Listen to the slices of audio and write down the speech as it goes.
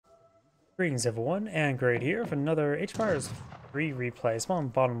Greetings everyone, and Great here for another H-Fires 3 replay. So on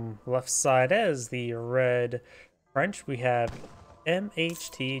bottom left side as the red French, we have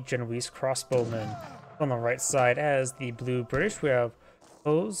MHT Genoese Crossbowman. On the right side as the blue British, we have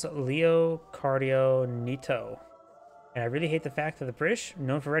joseleocadioneto. And I really hate the fact that the British,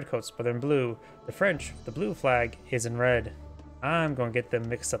 known for redcoats, but they're in blue. The French, the blue flag, is in red. I'm going to get them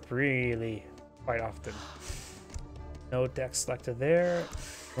mixed up really quite often. No deck selected there,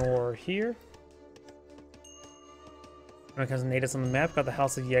 nor here. When it comes to natives on the map, got the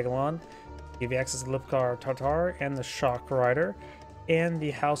House of Yegalon, gave you access to Lipkar Tartar and the Shock Rider, and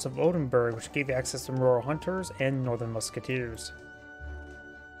the House of Oldenburg, which gave you access to Rural Hunters and Northern Musketeers.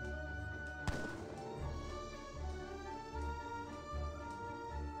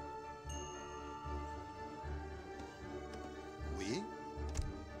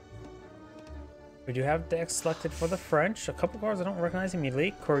 We do have decks selected for the French. A couple cards I don't recognize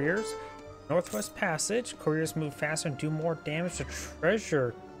immediately. Couriers, Northwest Passage. Couriers move faster and do more damage to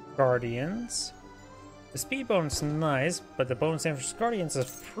Treasure Guardians. The speed bonus is nice, but the bonus damage to Guardians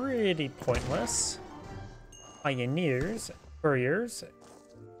is pretty pointless. Pioneers, Couriers,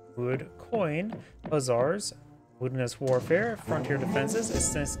 Wood Coin, Hussars, Wilderness Warfare, Frontier Defenses,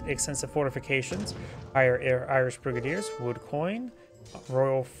 Extensive Fortifications, Irish Brigadiers, Wood Coin,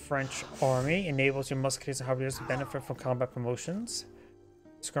 Royal French Army, enables your musketeers and halberdiers to benefit from combat promotions.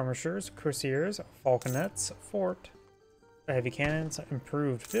 Skirmishers, cuirassiers, falconets, fort, heavy cannons,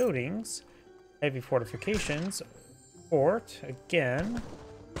 improved buildings, heavy fortifications, fort, again,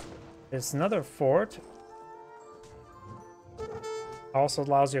 there's another fort. Also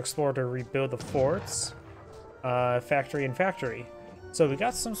allows the explorer to rebuild the forts, factory and factory. So we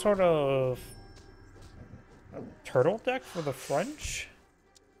got some sort of turtle deck for the French,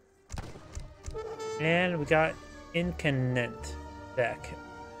 and we got incandescent deck.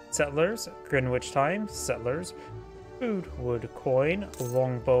 Settlers, Greenwich Time, Settlers, Food, Wood Coin,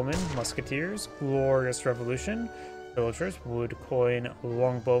 Longbowmen, Musketeers, Glorious Revolution, Villagers, Wood Coin,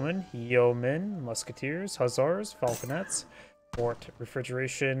 Longbowmen, Yeomen, Musketeers, Hussars, Falconets, Fort,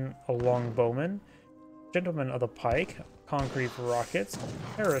 Refrigeration, Longbowmen, Gentlemen of the Pike, Concrete Rockets,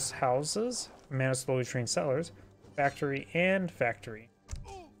 Terrace Houses, Man of Slowly Trained Settlers, Factory, and Factory.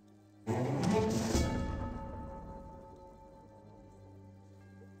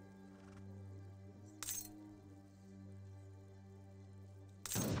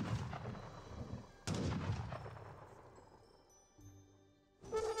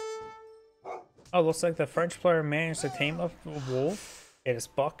 Oh, looks like the French player managed to tame a wolf. It is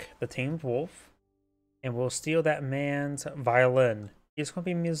Buck, the tamed wolf, and will steal that man's violin. He's going to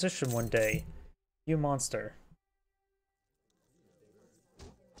be a musician one day. You monster.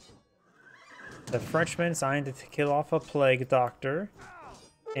 The Frenchman signed to kill off a plague doctor,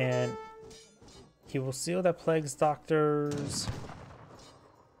 and he will steal that plague doctor's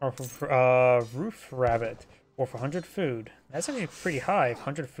roof rabbit for 100 food. That's actually pretty high,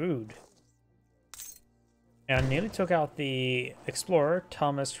 100 food. And nearly took out the explorer,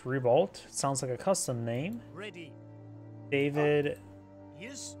 Thomas Ribault. Sounds like a custom name. Ready. David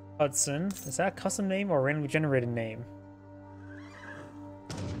Yes. Hudson. Is that a custom name or a randomly generated name?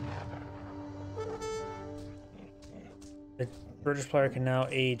 The British player can now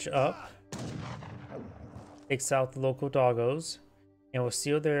age up. Takes out the local doggos. And will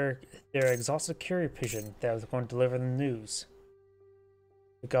steal their exhausted courier pigeon that was going to deliver the news.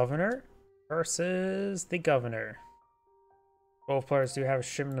 The governor versus the governor. Both players do have a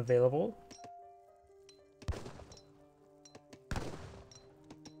shipment available.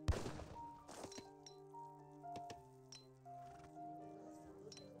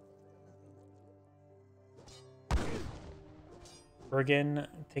 Brigand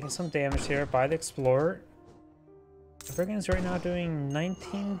taking some damage here by the explorer. The Brigand's right now doing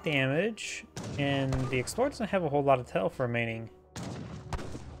 19 damage, and the explorer doesn't have a whole lot of health remaining,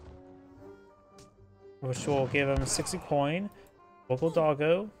 which will give him 60 coin. Local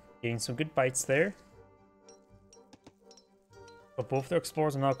doggo, getting some good bites there. But both their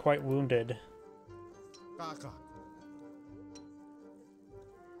explorers are now quite wounded.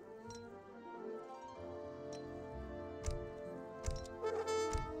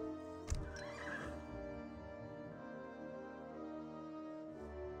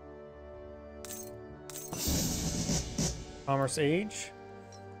 Commerce Age.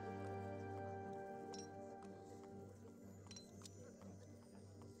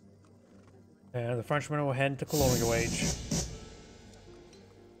 And the Frenchman will head to Colonial Age.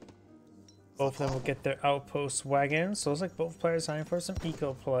 Both of them will get their outpost wagons. So it looks like both players signed for some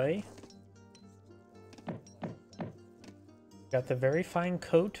eco play. Got the very fine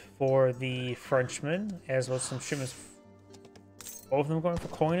coat for the Frenchman, as well as some shipments. Both of them going for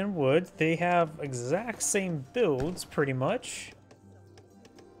coin and wood. They have exact same builds, pretty much.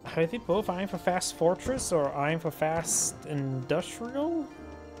 Are they both eyeing for fast fortress or eyeing for fast industrial?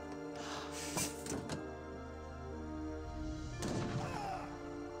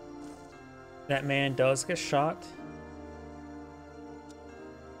 That man does get shot.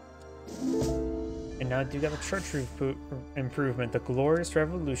 And now do got the church improvement, the Glorious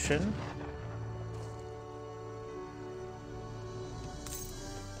Revolution.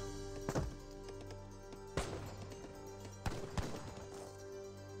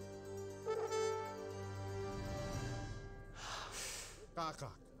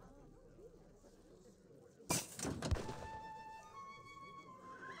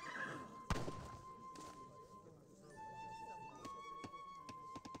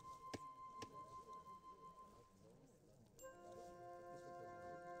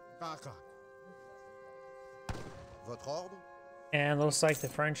 And looks like the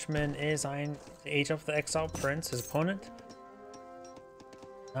Frenchman is eyeing the age of the exiled prince, his opponent.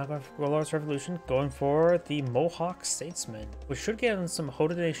 Not going for Glorious Revolution, going for the Mohawk Statesman, which should get him some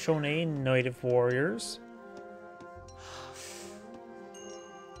Haudenosaunee native warriors.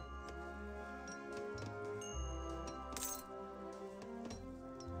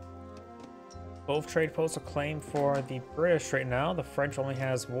 Both trade posts are claimed for the British right now. The French only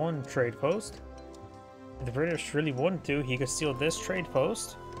has one trade post. If the British really wanted to, he could steal this trade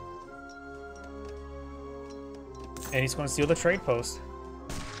post. And he's going to steal the trade post.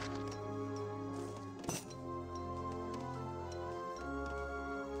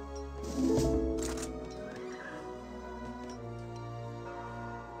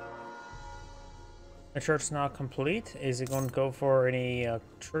 The church is now complete. Is he going to go for any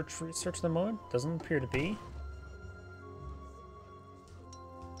church research at the moment? Doesn't appear to be.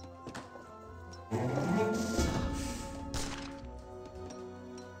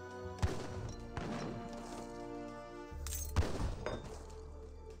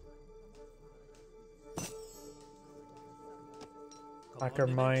 Hacker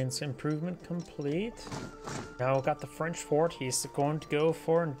mines improvement complete. Now got the French fort. He's going to go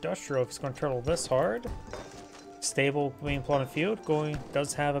for industrial if he's going to turtle this hard. Stable being plotted field.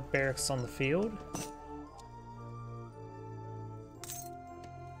 Does have a barracks on the field.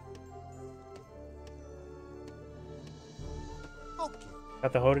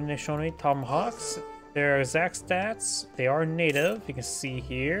 Got the Haudenosaunee Tomahawks. Their exact stats, they are native, you can see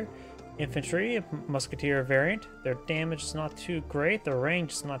here. Infantry, musketeer variant. Their damage is not too great, their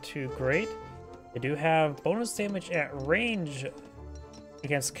range is not too great. They do have bonus damage at range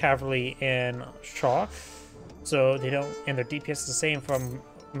against cavalry and shock. So they don't, and their DPS is the same from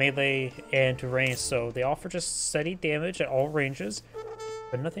melee and to range, so they offer just steady damage at all ranges,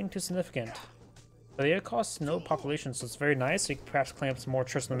 but nothing too significant. But they cost no population, so it's very nice. So you can perhaps claim up some more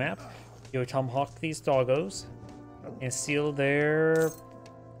troops on the map. You tomahawk these doggos and seal their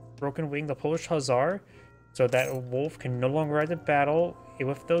broken wing, the Polish Hussar, so that a wolf can no longer ride the battle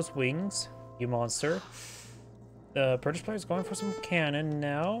with those wings. You monster. The British player is going for some cannon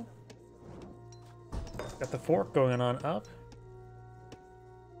now. Got the fort going on up.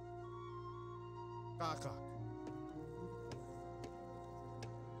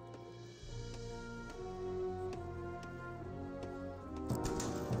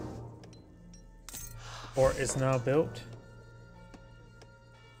 Fort is now built.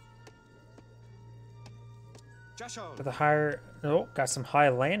 With the higher, oh, got some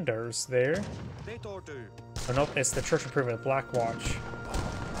Highlanders there. Oh nope, it's the Church Improvement, Black Watch.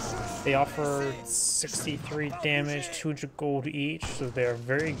 They offer 63 damage, 200 gold each, so they're a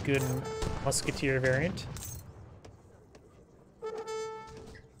very good musketeer variant.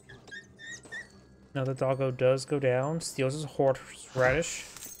 Now the doggo does go down, steals his horseradish,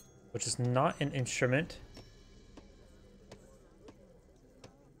 which is not an instrument.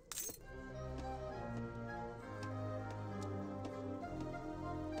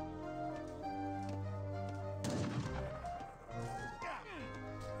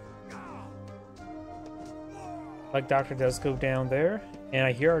 Like Doctor does go down there, and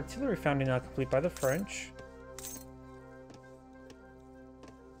I hear artillery founding not complete by the French.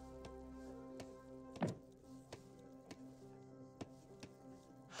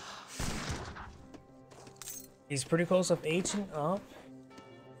 He's pretty close of aging up.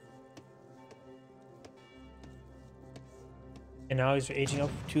 And now he's aging up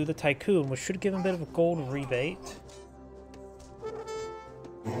to the Tycoon, which should give him a bit of a gold rebate.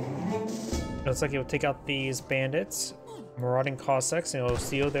 Looks like he'll take out these bandits, marauding Cossacks, and he'll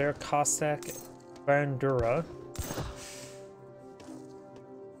steal their Cossack Bandura.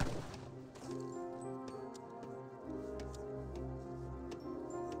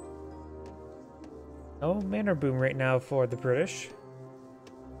 No manor boom right now for the British.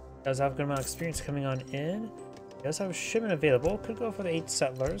 Does have a good amount of experience coming on in. Does have a shipment available. Could go for the 8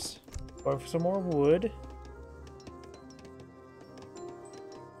 settlers. Or for some more wood.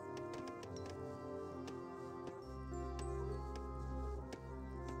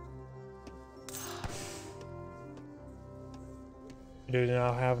 We do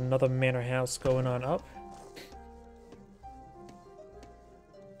now have another manor house going on up.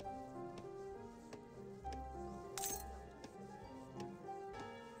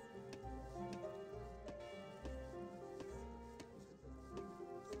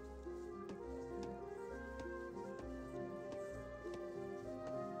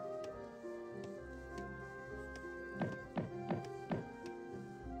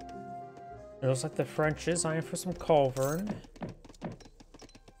 It looks like the French is eyeing for some culverin.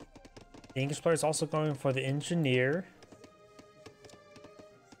 The English player is also going for the engineer.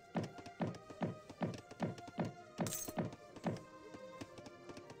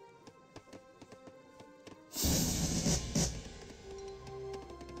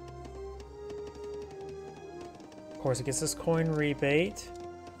 Of course, it gets this coin rebate.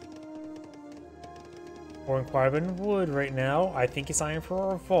 Or quite a bit of wood right now. I think he's eyeing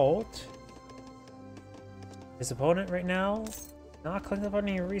for a revolt. His opponent right now, not collecting up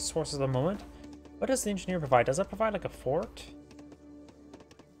any resources at the moment. What does the engineer provide? Does that provide like a fort?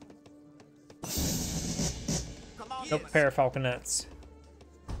 Nope, pair of falconets.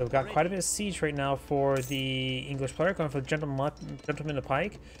 So we've got quite a bit of siege right now for the English player, going for the gentleman of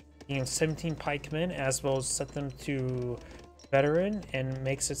pike. Getting 17 pikemen, as well as set them to veteran, and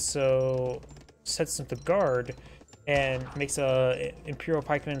makes it so sets them to guard. And makes Imperial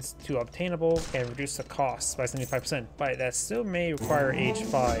pikemen to obtainable and reduce the costs by 75%, but that still may require age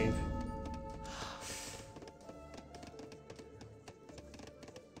 5.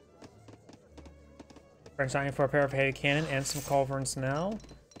 French eyeing for a pair of heavy cannon and some culverins now.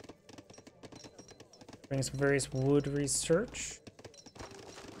 Bringing some various wood research.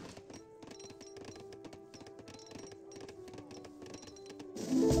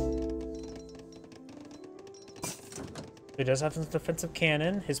 He does have some defensive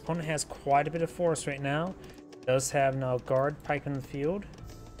cannon. His opponent has quite a bit of force right now. Does have now guard pike in the field.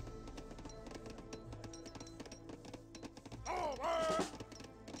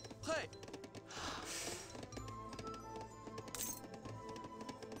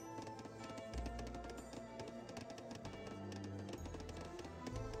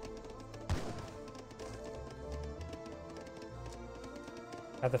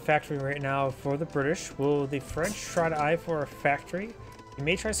 At the factory right now for the British. Will the French try to eye for a factory? He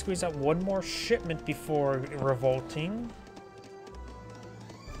may try to squeeze out one more shipment before revolting.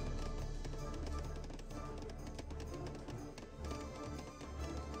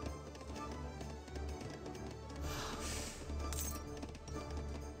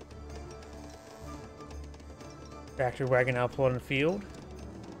 Factory wagon now pulled in the field.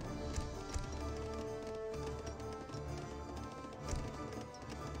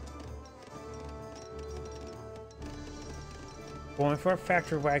 Going for a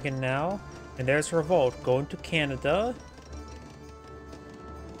factory wagon now, and there's revolt going to Canada.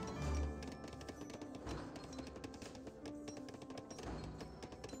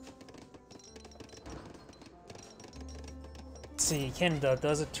 Let's see, Canada,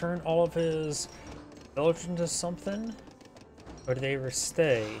 does it turn all of his village into something, or do they ever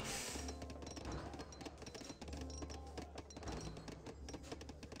stay?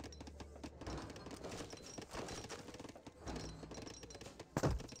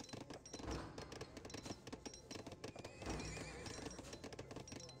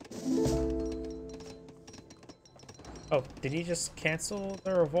 Oh, did he just cancel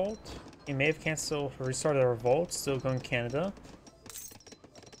the revolt? He may have canceled or restarted the revolt, still going Canada.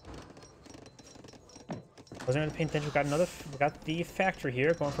 Wasn't really paying attention. We got the factory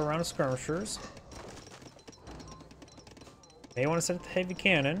here, going for a round of skirmishers. May want to set up the heavy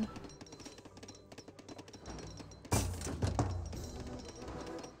cannon.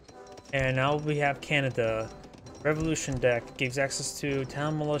 And now we have Canada. Revolution deck gives access to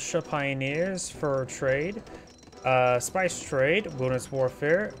town militia pioneers for trade. Spice trade, wilderness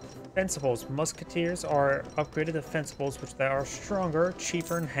warfare, fencibles. Musketeers are upgraded to fencibles, which they are stronger,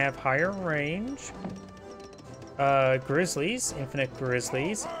 cheaper, and have higher range. Grizzlies, infinite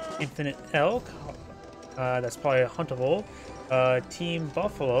elk, that's probably a huntable. Team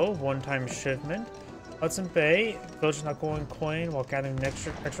buffalo, one-time shipment. Hudson Bay, village not going coin while gathering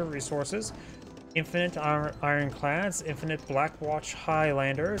extra resources. Infinite ironclads, infinite Black Watch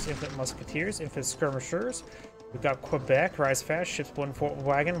Highlanders, infinite musketeers, infinite skirmishers. We got Quebec, rise fast, ships one fort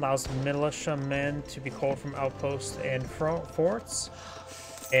wagon, allows militiamen to be called from outposts and forts,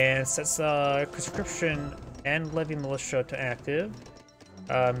 and sets conscription and levy militia to active.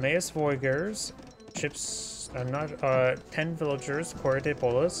 Mayas Voyagers, ships 10 villagers, Correa de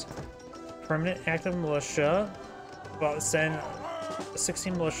Bolas. Permanent active militia, send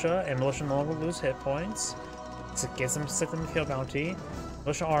 16 militia, and militia no longer lose hit points. So it gives them 6 in the field bounty.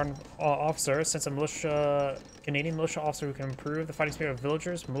 Militia officer, since a Canadian militia officer who can improve the fighting spirit of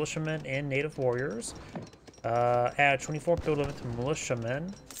villagers, militiamen, and native warriors. Add 24 build limit to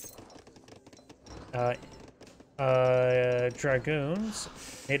militiamen. Dragoons,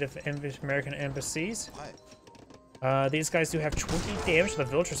 Native American embassies. These guys do have 20 damage. The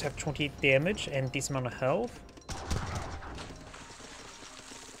villagers have 20 damage and decent amount of health.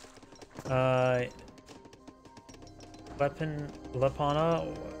 Lapana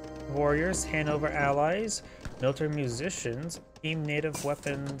warriors, Hanover allies, military musicians, team native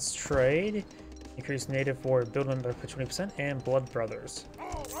weapons trade, increase native warrior build limit by 20%, and blood brothers.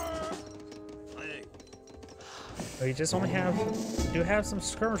 We just only do have some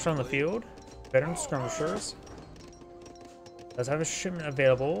skirmishers on the field, veteran skirmishers. Does have a shipment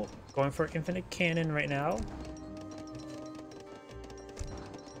available, going for infinite cannon right now.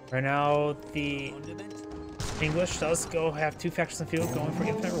 Right now, the English does have 2 factions in the field, going for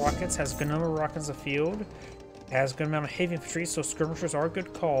infinite rockets, has a good number of rockets in the field, has a good amount of heavy infantry, so skirmishers are a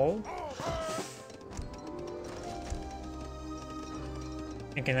good call.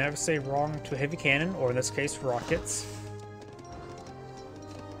 And can never say wrong to heavy cannon, or in this case, rockets.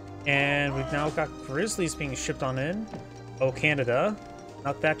 And we've now got grizzlies being shipped on in. Oh, Canada.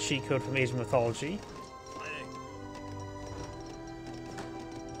 Not that cheat code from Asian mythology.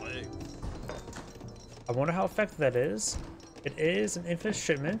 I wonder how effective that is. It is an infinite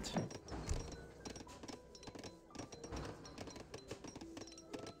shipment.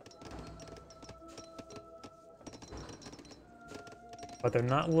 But they're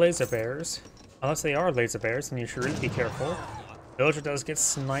not laser bears. Unless they are laser bears, then you should really be careful. Villager does get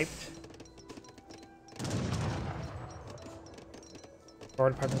sniped.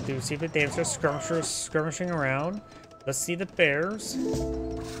 Guard department do see the damage. Skirmishers skirmishing around. Let's see the bears.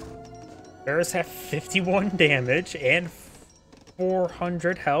 Bears have 51 damage and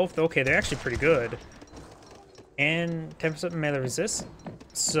 400 health. Okay, they're actually pretty good. And 10% melee resist.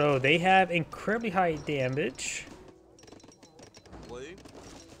 So they have incredibly high damage.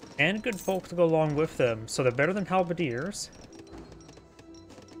 And good folk to go along with them. So they're better than halberdiers.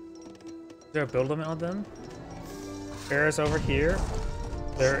 Is there a build limit on them? Bears over here.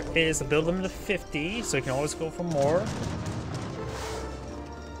 There is a build limit of 50, so you can always go for more.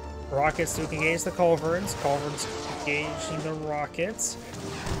 Rockets to engage the culverins. Culverins engaging the rockets.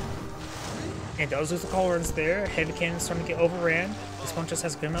 And does lose the culverins there. Heavy cannons starting to get overran. This one just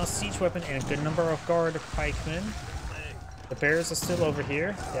has a good amount of siege weapon and a good number of guard pikemen. The bears are still over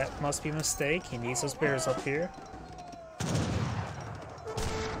here. That must be a mistake. He needs those bears up here.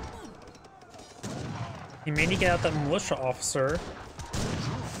 He may need to get out that militia officer.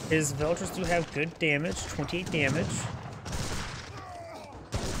 His villagers do have good damage, 28 damage.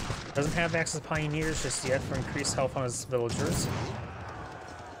 Doesn't have access to pioneers just yet for increased health on his villagers.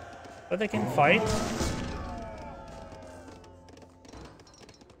 But they can fight.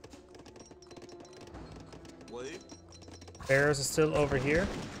 Bears are still over here.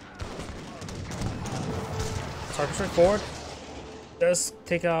 Target straight forward. Does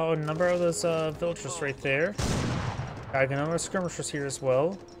take out a number of those villagers right there. Got a number of skirmishers here as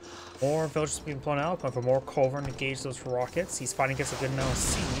well. More villagers being blown out. Going for more culverin to engage those rockets. He's fighting against a good amount of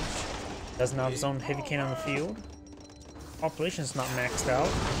siege. Doesn't have his own heavy cannon on the field. Population is not maxed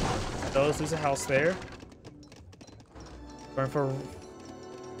out. Does lose a house there. Going for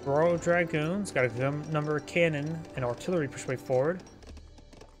Royal Dragoons. Got a good number of cannon and artillery push way forward.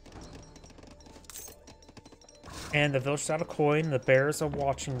 And the village is out of coin. The bears are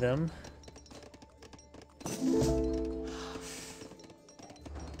watching them.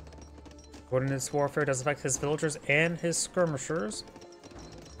 Ordnance warfare does affect his villagers and his skirmishers.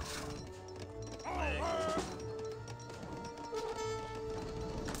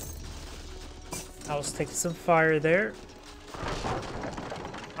 House taking some fire there.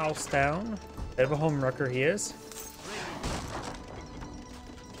 House down. Bit of a home wrecker he is.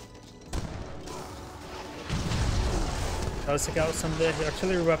 Let's take out some of the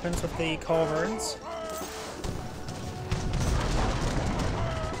artillery weapons with the culverins.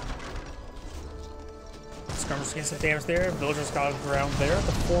 Skirmishers getting some damage there. Villagers got ground there.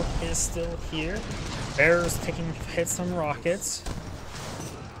 The fort is still here. Bears taking hits on rockets.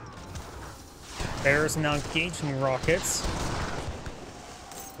 Bears now engaging rockets.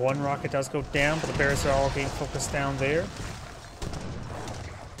 One rocket does go down, but the bears are all getting focused down there.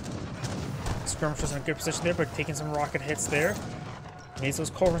 Skirmishers in a good position there, but taking some rocket hits there. Needs those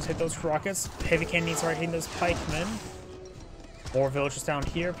culverins hit those rockets. Heavy cannon needs right hitting those pikemen. More villagers down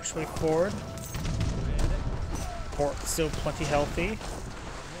here, push way forward. Fort still plenty healthy.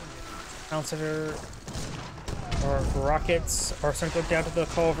 Counter or rockets are starting to go down to the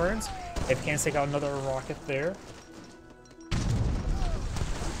culverins. Heavy cannons take out another rocket there.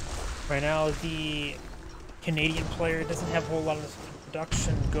 Right now, the Canadian player doesn't have a whole lot of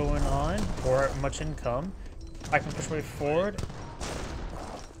production going on or much income. I can push way forward.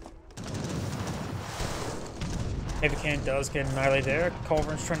 Heavy cannon does get annihilated there.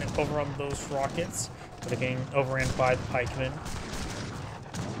 Culverins trying to overrun those rockets, but they're getting overrun by the pikemen.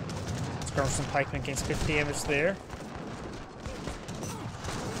 Skirmishers and pikemen gains 50 damage there.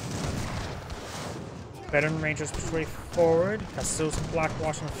 Veteran Rangers push way forward. Got still some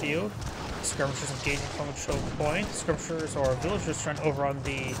Blackwash on the field. Skirmishers engaging from a choke point. Skirmishers or villagers trying to overrun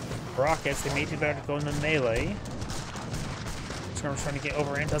the rockets. They may do better to go into melee. Skirmishers trying to get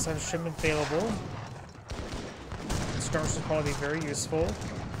overrun. Does have a shipment available. Skirmishers will probably be very useful.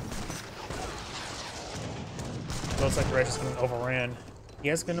 Looks like Red is getting overran. He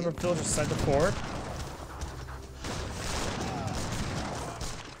has a good number of villagers inside the fort.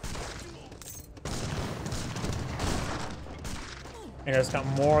 And it's got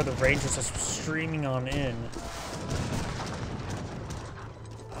more of the Rangers just streaming on in.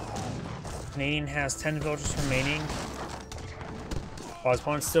 Canadian has 10 villagers remaining, while his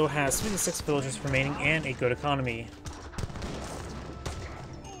opponent still has 56 villagers remaining and a good economy.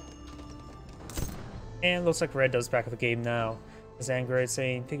 And looks like Red does back of the game now. As Angry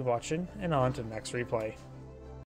saying, thank you for watching, and on to the next replay.